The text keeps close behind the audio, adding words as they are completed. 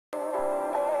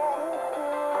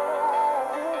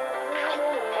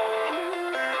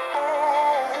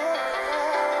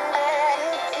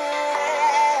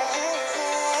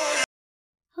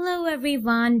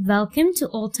everyone. Welcome to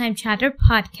All Time Chatter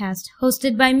podcast,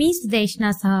 hosted by me,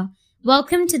 Sudeshna Saha.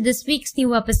 Welcome to this week's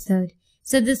new episode.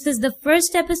 So this is the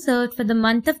first episode for the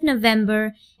month of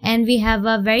November, and we have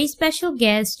a very special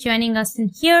guest joining us in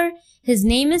here. His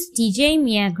name is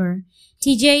Meagher.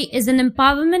 TJ is an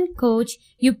empowerment coach.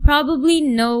 You probably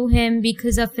know him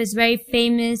because of his very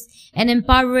famous and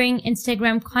empowering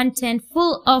Instagram content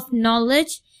full of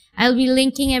knowledge. I'll be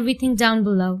linking everything down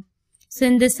below. So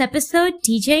in this episode,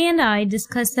 TJ and I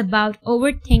discuss about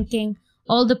overthinking,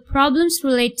 all the problems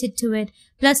related to it,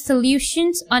 plus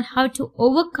solutions on how to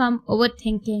overcome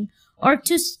overthinking or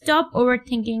to stop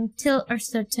overthinking till a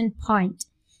certain point.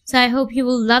 So I hope you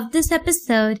will love this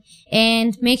episode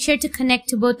and make sure to connect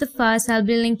to both of us. I'll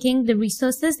be linking the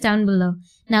resources down below.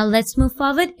 Now let's move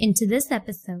forward into this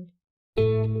episode.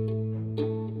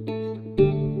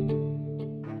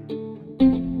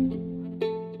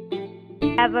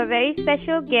 I have a very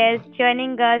special guest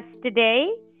joining us today.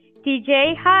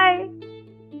 TJ, hi.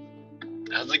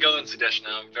 How's it going, Sudeshna?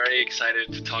 I'm very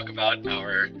excited to talk about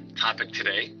our topic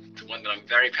today. It's one that I'm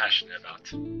very passionate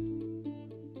about.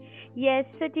 Yes,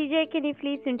 so TJ, can you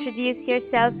please introduce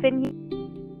yourself and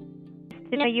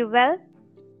to know you well?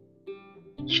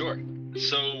 Sure.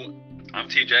 So, I'm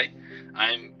TJ.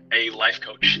 I'm a life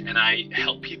coach, and I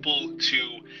help people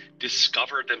to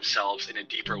discover themselves in a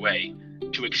deeper way,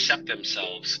 to accept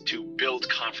themselves, to build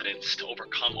confidence, to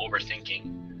overcome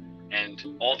overthinking, and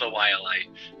all the while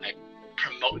I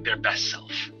promote their best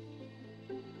self.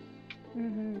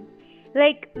 Mm-hmm.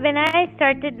 Like when I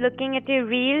started looking at your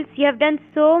reels, you have done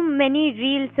so many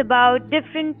reels about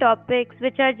different topics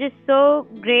which are just so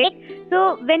great.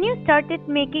 So when you started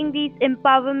making these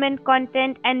empowerment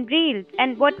content and reels,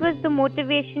 and what was the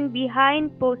motivation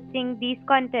behind posting these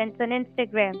contents on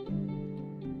Instagram?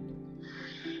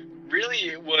 Really,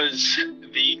 it was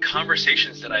the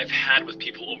conversations that I've had with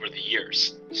people over the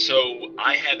years. So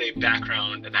I have a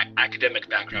background, an academic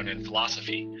background in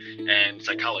philosophy and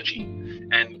psychology.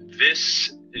 And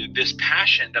this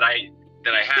passion that I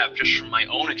have just from my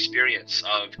own experience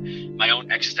of my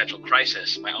own existential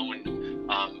crisis, my own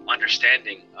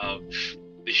understanding of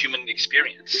the human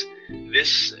experience,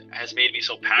 this has made me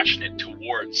so passionate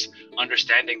towards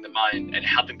understanding the mind and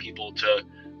helping people to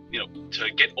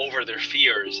get over their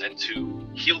fears and to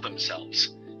heal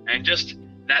themselves. And just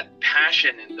that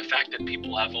passion and the fact that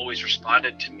people have always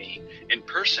responded to me in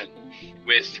person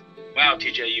with, wow,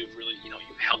 TJ, you've really,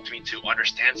 you've helped me to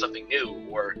understand something new,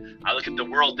 or I look at the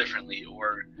world differently,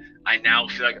 or I now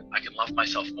feel like I can love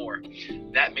myself more.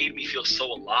 That made me feel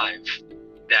so alive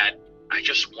that I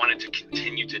just wanted to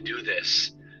continue to do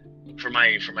this for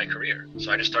my career.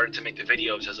 So I just started to make the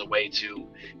videos as a way to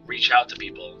reach out to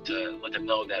people, to let them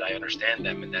know that I understand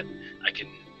them and that I can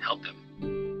help them.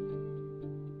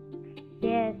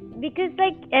 Yes, because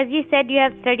as you said, you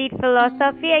have studied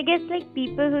philosophy. I guess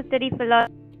people who study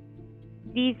philosophy,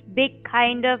 these big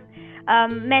kind of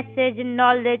message and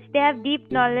knowledge, they have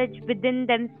deep knowledge within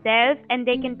themselves and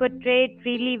they can portray it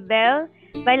really well,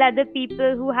 while other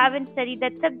people who haven't studied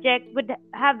that subject would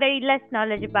have very less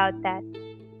knowledge about that.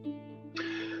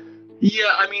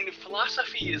 Yeah, I mean,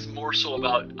 philosophy is more so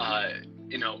about,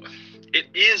 it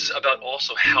is about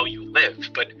also how you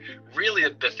live. But really,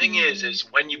 the thing is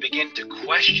when you begin to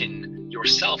question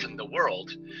yourself in the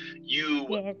world,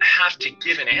 you have to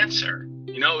give an answer.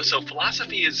 So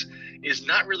philosophy is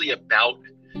not really about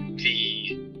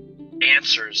the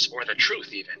answers or the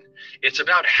truth even. It's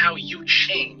about how you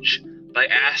change by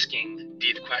asking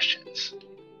deep questions.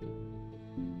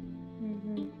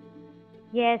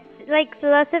 Yes,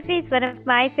 philosophy is one of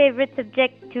my favorite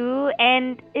subjects too,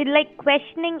 and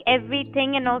questioning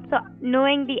everything and also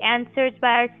knowing the answers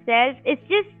by ourselves. It's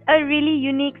just a really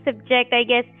unique subject, I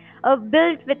guess,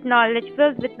 built with knowledge.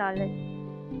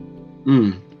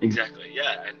 Exactly,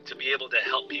 yeah, and to be able to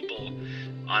help people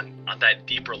on that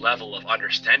deeper level of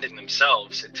understanding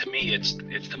themselves, to me, it's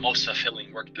the most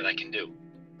fulfilling work that I can do.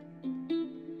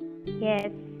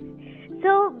 Yes.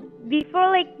 So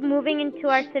before moving into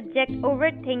our subject,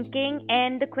 overthinking,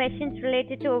 and the questions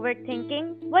related to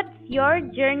overthinking, what's your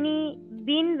journey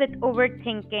been with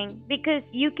overthinking? Because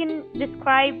you can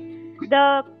describe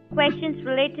the questions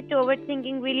related to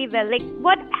overthinking really well.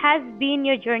 What has been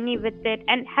your journey with it,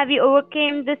 and have you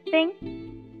overcome this thing?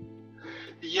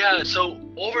 Yeah, so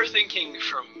overthinking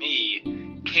for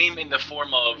me came in the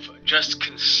form of just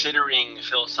considering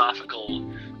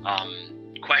philosophical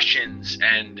questions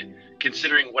and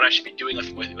considering what I should be doing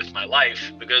with my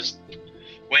life, because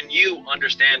when you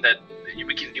understand that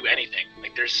we can do anything,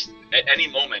 there's at any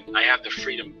moment I have the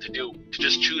freedom to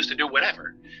just choose to do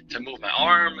whatever, to move my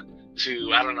arm,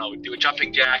 to do a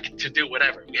jumping jack, to do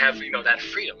whatever. We have that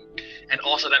freedom, and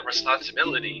also that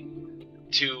responsibility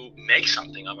to make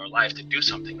something of our life, to do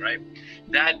something, right?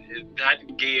 That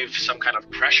gave some kind of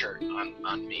pressure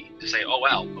on me to say, oh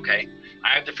wow, okay, I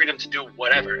have the freedom to do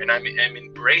whatever, and I'm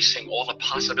embracing all the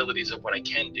possibilities of what I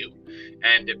can do.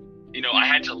 And I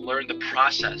had to learn the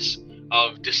process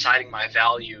of deciding my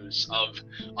values, of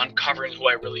uncovering who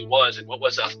I really was and what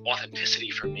was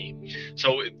authenticity for me.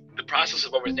 So the process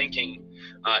of overthinking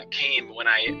came when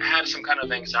I had some kind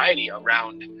of anxiety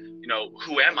around,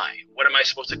 who am I? What am I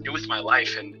supposed to do with my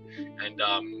life? And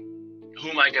who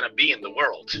am I going to be in the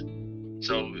world?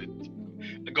 So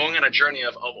going on a journey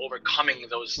of overcoming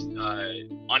those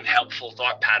unhelpful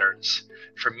thought patterns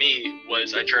for me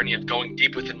was a journey of going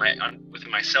deep within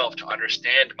myself to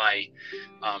understand my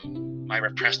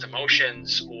repressed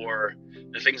emotions, or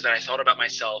the things that I thought about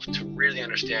myself, to really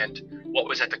understand what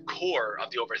was at the core of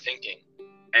the overthinking,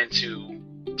 and to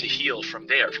heal from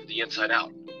there, from the inside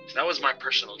out. So that was my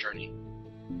personal journey.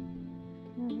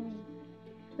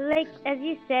 Like, as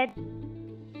you said,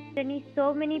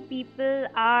 so many people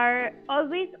are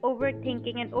always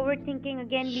overthinking, and overthinking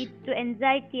again leads to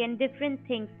anxiety and different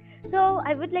things. So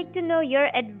I would like to know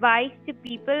your advice to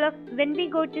people of when we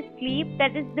go to sleep.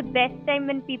 That is the best time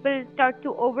when people start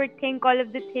to overthink all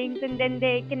of the things, and then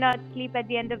they cannot sleep at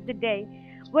the end of the day.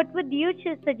 What would you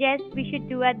suggest we should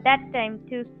do at that time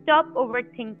to stop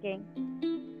overthinking?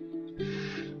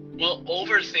 Well,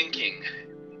 overthinking,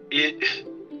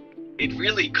 it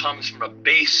really comes from a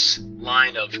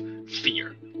baseline of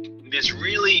fear.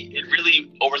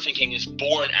 Overthinking is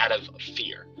born out of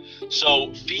fear.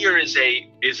 So fear is a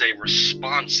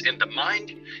response in the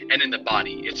mind and in the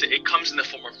body. It comes in the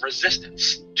form of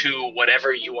resistance to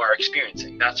whatever you are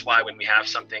experiencing. That's why when we have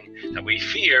something that we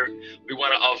fear, we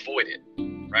want to avoid it,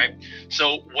 right?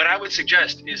 So what I would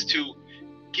suggest is to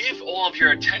give all of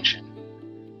your attention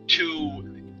to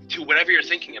whatever you're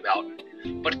thinking about,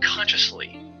 but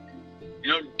consciously.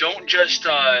 Don't just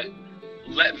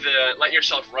let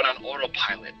yourself run on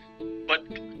autopilot. But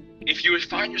if you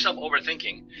find yourself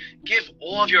overthinking, give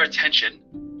all of your attention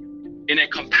in a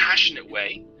compassionate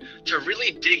way to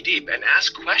really dig deep and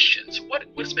ask questions.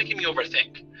 What's making me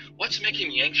overthink? What's making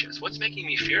me anxious? What's making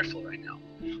me fearful right now?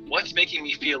 What's making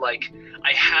me feel like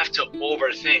I have to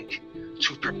overthink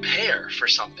to prepare for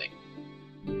something?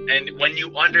 And when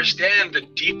you understand the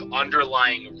deep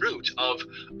underlying root of,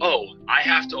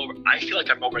 I feel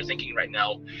like I'm overthinking right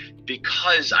now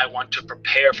because I want to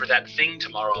prepare for that thing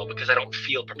tomorrow because I don't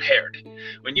feel prepared.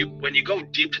 When you go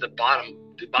deep to the bottom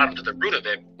to the root of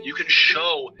it, you can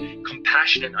show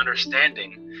compassion and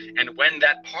understanding. And when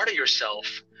that part of yourself,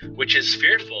 which is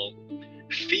fearful,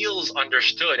 feels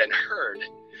understood and heard,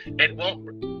 it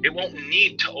won't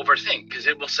need to overthink, because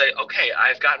it will say, okay,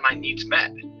 I've got my needs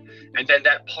met. And then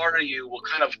that part of you will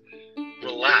kind of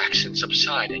relax and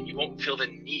subside, and you won't feel the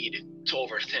need to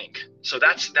overthink. So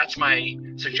that's my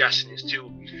suggestion, is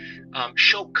to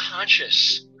show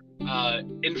conscious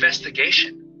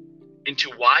investigation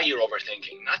into why you're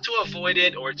overthinking, not to avoid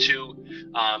it or to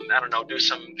do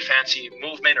some fancy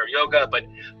movement or yoga,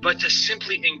 but to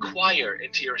simply inquire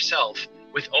into yourself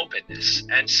with openness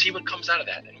and see what comes out of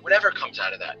that. And whatever comes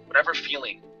out of that, whatever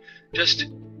feeling, just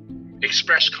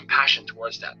express compassion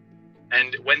towards that.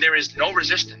 And when there is no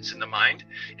resistance in the mind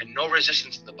and no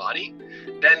resistance in the body,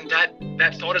 then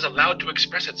that thought is allowed to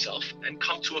express itself and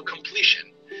come to a completion,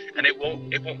 and it won't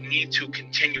need to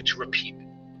continue to repeat.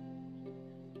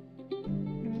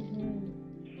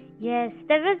 Yes,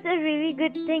 that was a really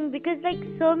good thing, because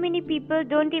so many people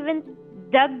don't even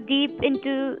dug deep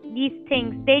into these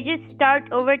things. They just start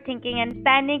overthinking and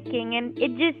panicking, and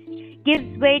it just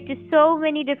gives way to so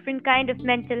many different kind of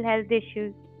mental health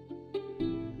issues.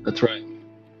 That's right.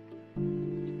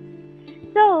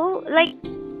 So,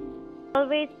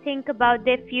 always think about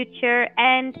their future,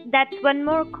 and that's one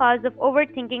more cause of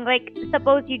overthinking.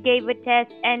 Suppose you gave a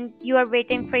test and you are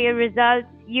waiting for your results,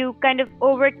 you kind of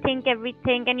overthink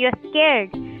everything and you're scared.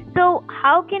 So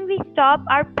how can we stop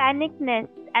our panicness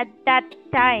at that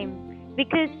time?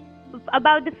 Because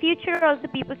about the future also,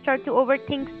 people start to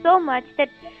overthink so much that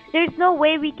there's no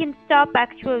way we can stop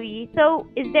actually. So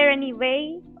is there any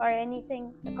way or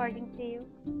anything according to you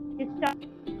to stop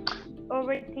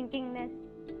overthinkingness?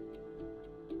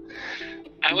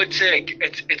 I would say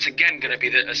it's again going to be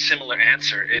a similar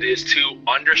answer. It is to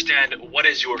understand what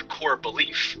is your core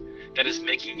belief that is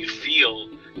making you feel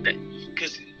that,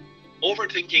 because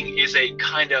overthinking is a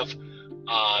kind of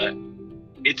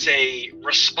it's a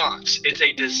response. It's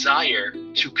a desire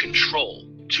to control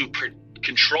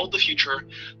the future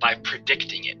by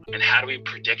predicting it. And how do we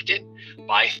predict it?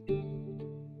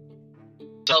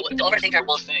 So the overthinker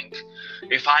will think,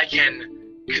 if I can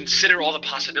consider all the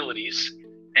possibilities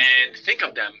and think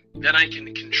of them, then I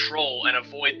can control and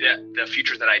avoid the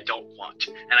future that I don't want,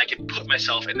 and I can put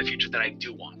myself in the future that I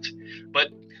do want. But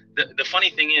the funny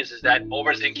thing is that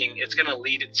overthinking, it's going to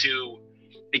lead to,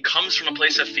 it comes from a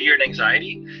place of fear and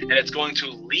anxiety, and it's going to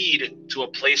lead to a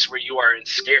place where you are in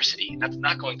scarcity. That's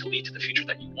not going to lead to the future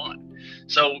that you want.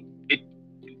 So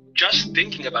just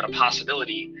thinking about a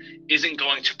possibility isn't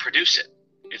going to produce it.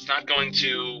 It's not going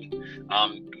to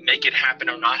make it happen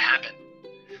or not happen.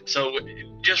 So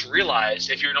just realize,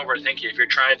 if you're an overthinker, if you're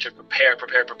trying to prepare for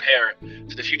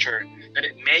the future, that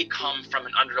it may come from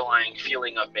an underlying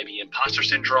feeling of maybe imposter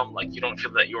syndrome, like you don't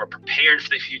feel that you are prepared for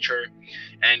the future,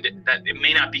 and that it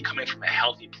may not be coming from a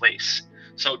healthy place.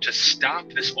 So to stop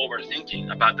this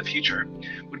overthinking about the future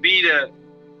would be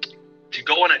to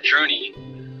go on a journey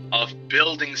of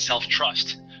building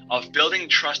self-trust, of building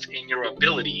trust in your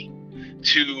ability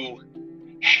to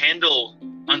handle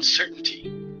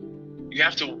uncertainty. You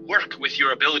have to work with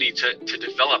your ability to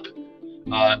develop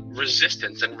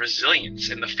resistance and resilience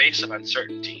in the face of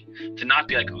uncertainty. To not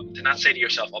say to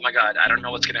yourself, "Oh my God, I don't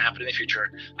know what's going to happen in the future.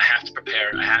 I have to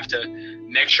prepare. I have to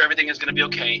make sure everything is going to be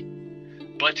okay."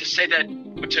 But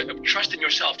to trust in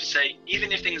yourself, to say,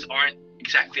 even if things aren't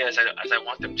exactly as I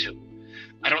want them to,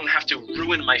 I don't have to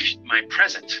ruin my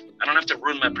present. I don't have to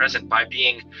ruin my present by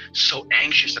being so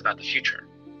anxious about the future.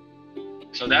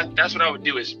 So that's what I would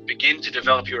do, is begin to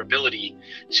develop your ability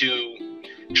to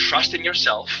trust in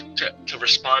yourself, to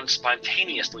respond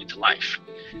spontaneously to life,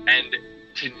 and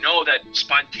to know that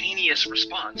spontaneous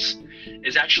response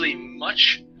is actually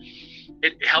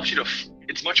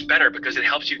it's much better, because it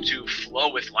helps you to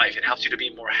flow with life. It helps you to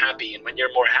be more happy. And when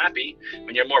you're more happy,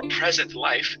 when you're more present to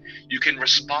life, you can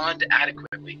respond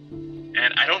adequately.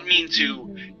 And I don't mean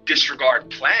to disregard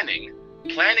planning.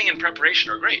 Planning and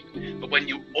preparation are great, but when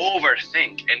you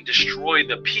overthink and destroy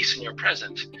the peace in your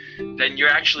present, then you're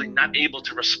actually not able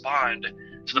to respond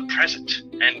to the present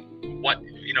and what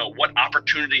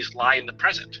opportunities lie in the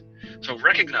present. So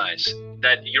recognize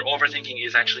that your overthinking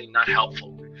is actually not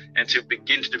helpful, and to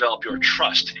begin to develop your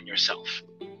trust in yourself.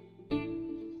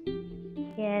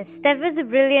 Yes, that was a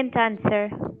brilliant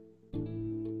answer.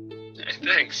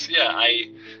 Thanks. Yeah, I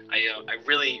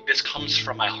really, this comes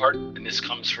from my heart, and this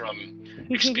comes from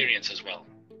experience as well.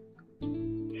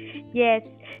 Yes.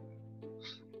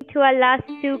 To our last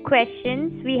two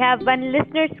questions, we have one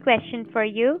listener's question for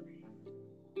you.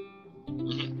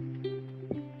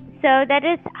 So that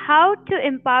is, how to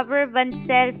empower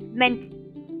oneself mentally.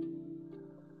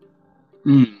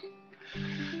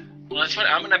 Well, that's what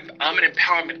I'm an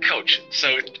empowerment coach,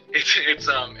 so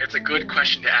it's a good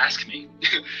question to ask me.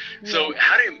 So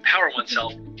how to empower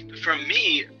oneself? For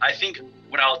me, I think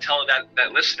what I'll tell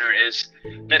that listener is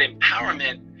that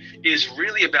empowerment is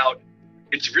really about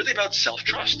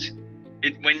self-trust.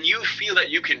 When you feel that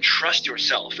you can trust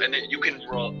yourself and that you can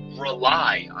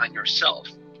rely on yourself,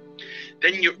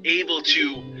 then you're able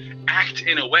to act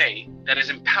in a way that is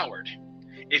empowered.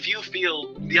 If you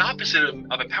feel the opposite of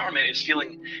empowerment is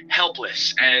feeling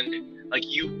helpless and like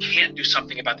you can't do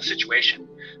something about the situation.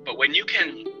 But when you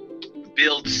can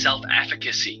build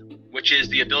self-efficacy, which is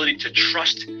the ability to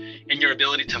trust in your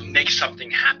ability to make something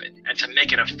happen and to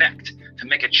make an effect, to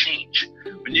make a change,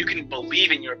 when you can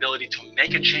believe in your ability to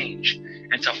make a change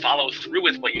and to follow through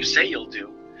with what you say you'll do,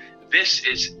 this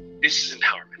is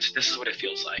empowerment. This is what it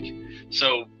feels like.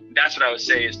 So that's what I would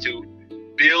say, is to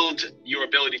build your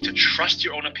ability to trust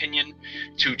your own opinion,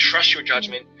 to trust your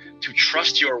judgment, to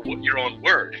trust your own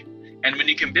word. And when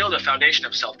you can build a foundation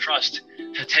of self-trust,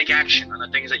 to take action on the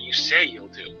things that you say you'll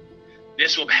do,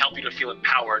 this will help you to feel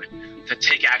empowered to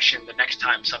take action the next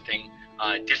time something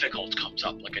difficult comes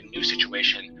up, like a new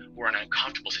situation or an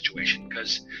uncomfortable situation,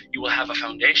 because you will have a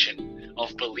foundation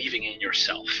of believing in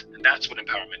yourself. And that's what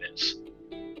empowerment is.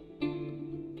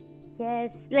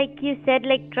 Yes, like you said,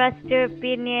 like trust your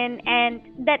opinion, and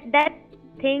that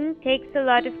thing takes a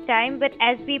lot of time, but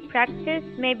as we practice,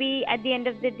 maybe at the end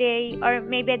of the day or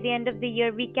maybe at the end of the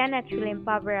year, we can actually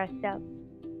empower ourselves.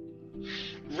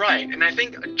 Right, and I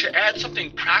think to add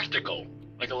something practical,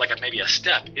 like maybe a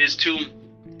step, is to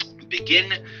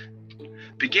begin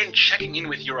checking in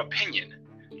with your opinion.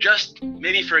 Just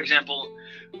maybe, for example,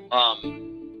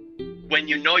 when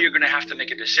you know you're going to have to make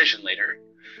a decision later,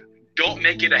 don't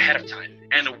make it ahead of time,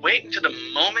 and wait until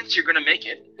the moment you're going to make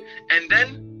it, and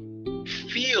then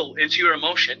feel into your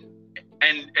emotion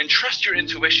and trust your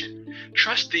intuition.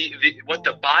 Trust what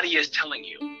the body is telling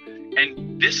you.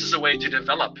 And this is a way to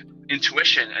develop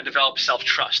intuition and develop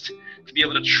self-trust, to be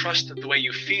able to trust the way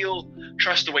you feel,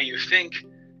 trust the way you think,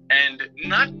 and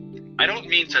I don't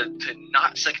mean to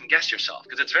not second guess yourself,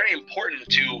 because it's very important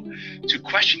to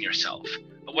question yourself.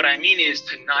 what I mean is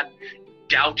to not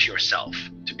doubt yourself,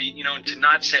 to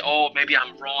not say, oh, maybe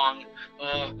I'm wrong.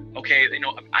 Okay,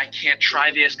 I can't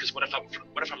try this because what if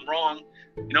I'm wrong?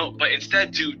 But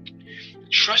instead to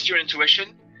trust your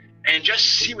intuition and just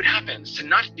see what happens, to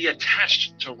not be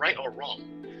attached to right or wrong,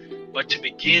 but to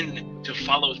begin to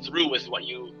follow through with what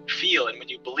you feel and what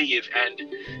you believe,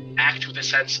 and act with a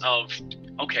sense of,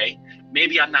 okay,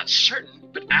 maybe I'm not certain,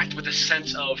 but act with a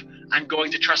sense of, I'm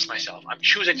going to trust myself. I'm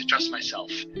choosing to trust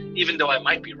myself, even though I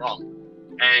might be wrong,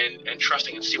 and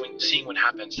trusting and seeing what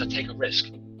happens, to take a risk.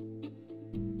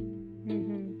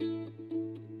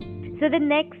 So the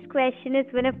next question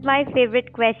is one of my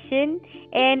favorite questions.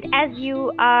 And as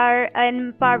you are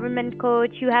an empowerment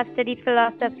coach, you have studied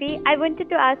philosophy. I wanted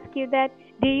to ask you that,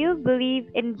 do you believe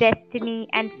in destiny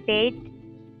and fate?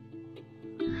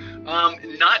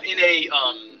 Not in a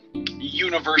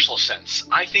universal sense.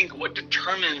 I think what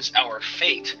determines our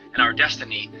fate and our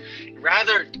destiny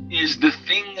rather is the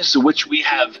things which we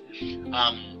have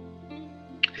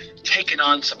taken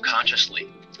on subconsciously.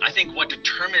 I think what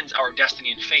determines our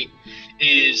destiny and fate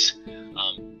is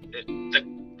the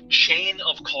chain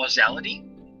of causality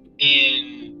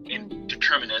in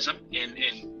determinism,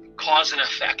 in cause and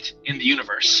effect in the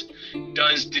universe,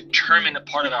 does determine a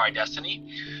part of our destiny.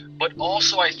 But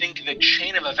also I think the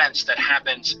chain of events that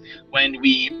happens when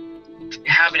we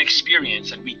have an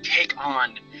experience and we take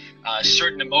on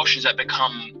certain emotions that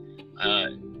become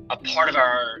a part of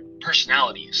our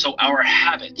personality. So our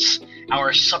habits,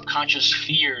 our subconscious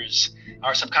fears,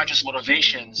 our subconscious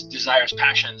motivations, desires,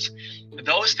 passions,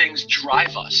 those things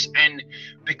drive us. And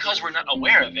because we're not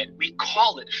aware of it, we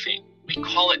call it fate, we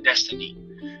call it destiny.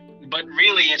 But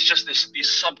really, it's just these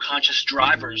subconscious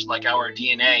drivers, like our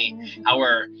DNA,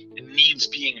 our needs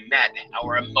being met,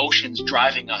 our emotions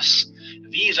driving us.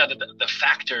 These are the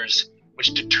factors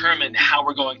which determine how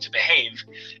we're going to behave,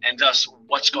 and thus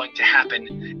what's going to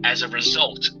happen as a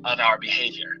result of our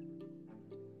behavior.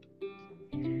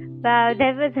 Wow,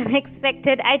 that was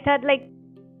unexpected. I thought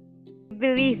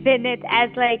believe in it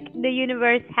as the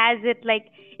universe has it,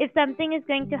 if something is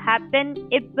going to happen,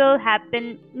 it will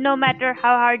happen no matter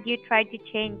how hard you try to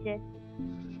change it.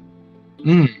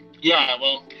 Yeah,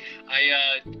 well,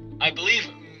 I believe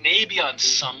maybe on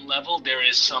some level there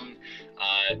is some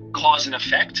cause and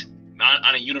effect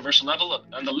on a universal level,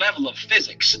 on the level of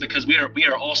physics, because we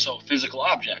are also physical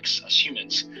objects as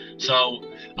humans. So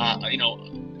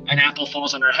an apple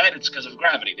falls on our head, it's because of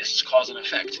gravity. This is cause and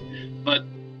effect. But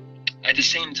at the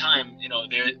same time,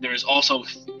 there is also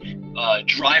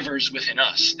drivers within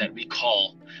us that we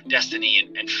call destiny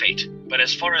and fate. But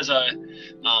as far as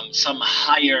some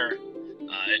higher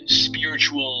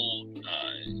spiritual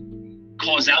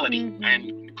causality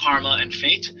and karma and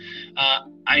fate,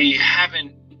 I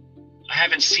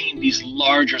haven't seen these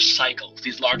larger cycles,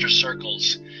 these larger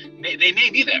circles. They may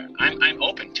be there. I'm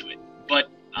open to it, but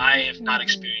I have not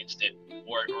experienced it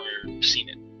or seen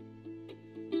it.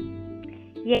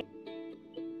 Yeah.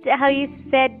 How you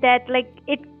said that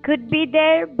it could be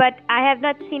there, but I have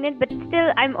not seen it, but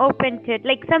still I'm open to it.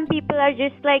 Some people are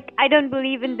just I don't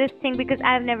believe in this thing because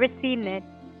I have never seen it.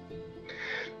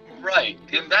 Right,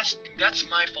 and that's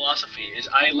my philosophy. Is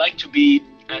I like to be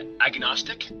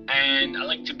agnostic, and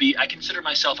I consider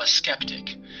myself a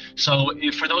skeptic. So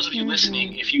for those of you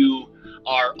listening, if you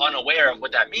are unaware of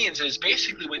what that means, is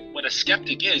basically what a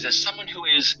skeptic is someone who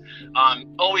is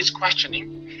always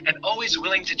questioning and always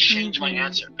willing to change my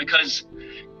answer, because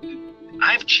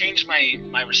I've changed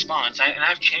my response and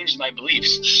I've changed my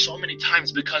beliefs so many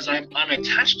times because I'm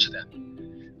unattached to them.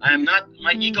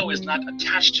 My ego is not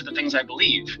attached to the things I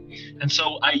believe. And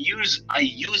so I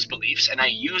use beliefs and I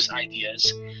use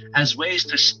ideas as ways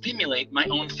to stimulate my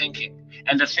own thinking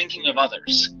and the thinking of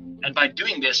others. And by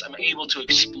doing this, I'm able to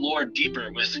explore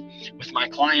deeper with my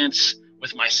clients,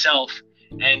 with myself,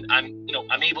 and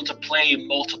I'm able to play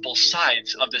multiple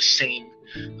sides of the same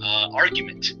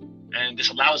argument. And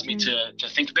this allows me to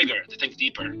think bigger, to think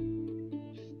deeper.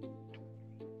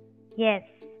 Yes.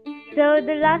 So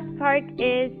the last part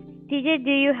is, TJ,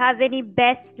 do you have any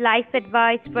best life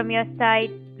advice from your side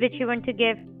which you want to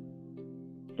give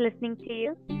listening to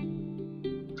you?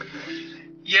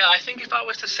 Yeah, I think if I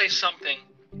was to say something,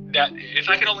 that if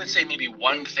I could only say maybe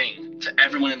one thing to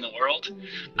everyone in the world,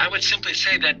 I would simply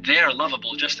say that they are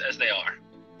lovable just as they are.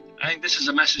 I think this is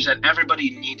a message that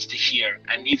everybody needs to hear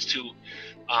and needs to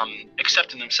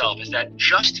accept in themselves, is that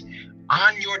just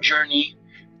on your journey,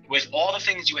 with all the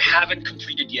things you haven't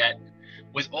completed yet,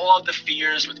 with all of the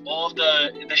fears, with all of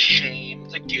the shame,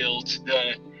 the guilt,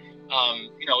 the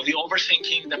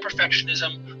overthinking, the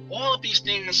perfectionism, all of these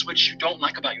things which you don't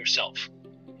like about yourself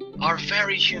are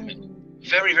very human,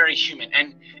 very, very human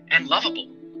and lovable.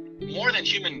 more than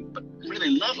human, but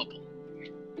really lovable,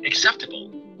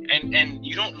 acceptable. And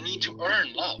you don't need to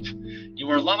earn love.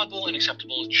 You are lovable and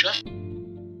acceptable just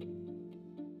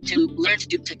to learn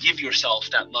to give yourself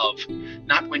that love,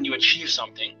 not when you achieve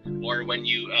something or when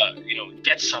you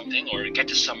get something or get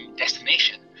to some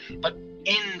destination, but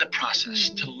in the process,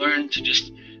 to learn to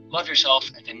just love yourself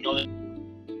and to know that.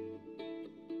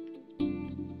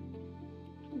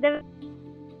 The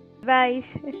advice.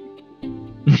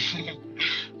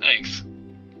 Thanks.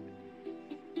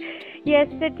 Yes,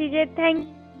 so TJ, thanks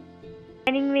for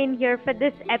joining me in here for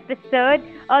this episode.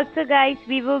 Also, guys,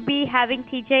 we will be having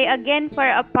TJ again for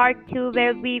a part 2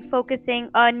 where we'll be focusing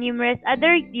on numerous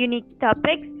other unique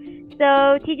topics.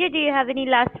 So, TJ, do you have any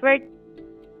last words?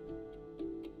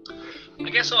 I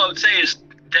guess all I would say is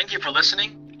thank you for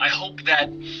listening. I hope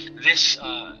that this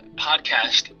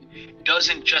podcast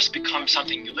doesn't just become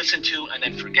something you listen to and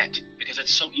then forget, because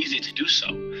it's so easy to do so.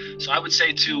 So I would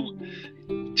say to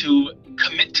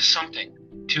commit to something,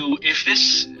 to if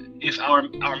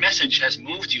our message has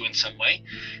moved you in some way,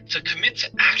 to commit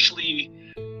to actually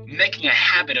making a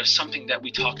habit of something that we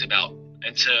talked about,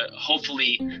 and to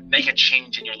hopefully make a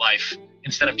change in your life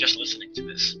instead of just listening to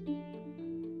this.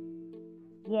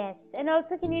 Yes, and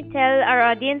also can you tell our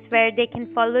audience where they can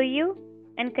follow you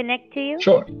and connect to you?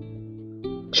 Sure.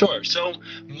 So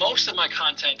most of my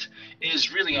content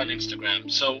is really on Instagram.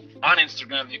 So on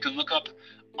Instagram, you can look up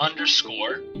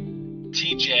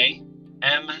 _TJ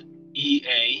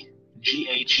MEAGHER,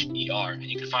 and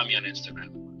you can find me on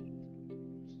Instagram.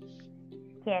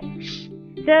 Yes.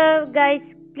 So guys,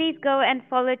 please go and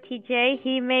follow TJ.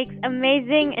 He makes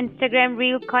amazing Instagram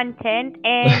reel content,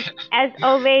 and as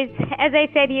always, as I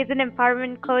said, he is an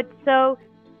empowerment coach, so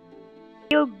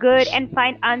feel good and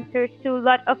find answers to a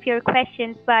lot of your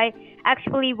questions by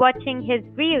actually watching his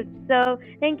reels. So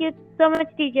thank you so much,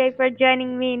 TJ, for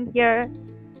joining me in here.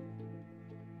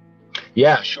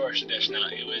 Yeah, sure,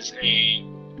 Shadeshna. It was a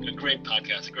great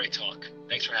podcast, a great talk.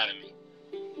 Thanks for having me.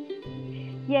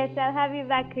 Yes, I'll have you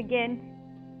back again.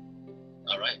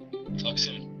 All right. Talk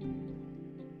soon.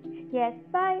 Yes,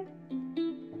 bye.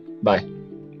 Bye.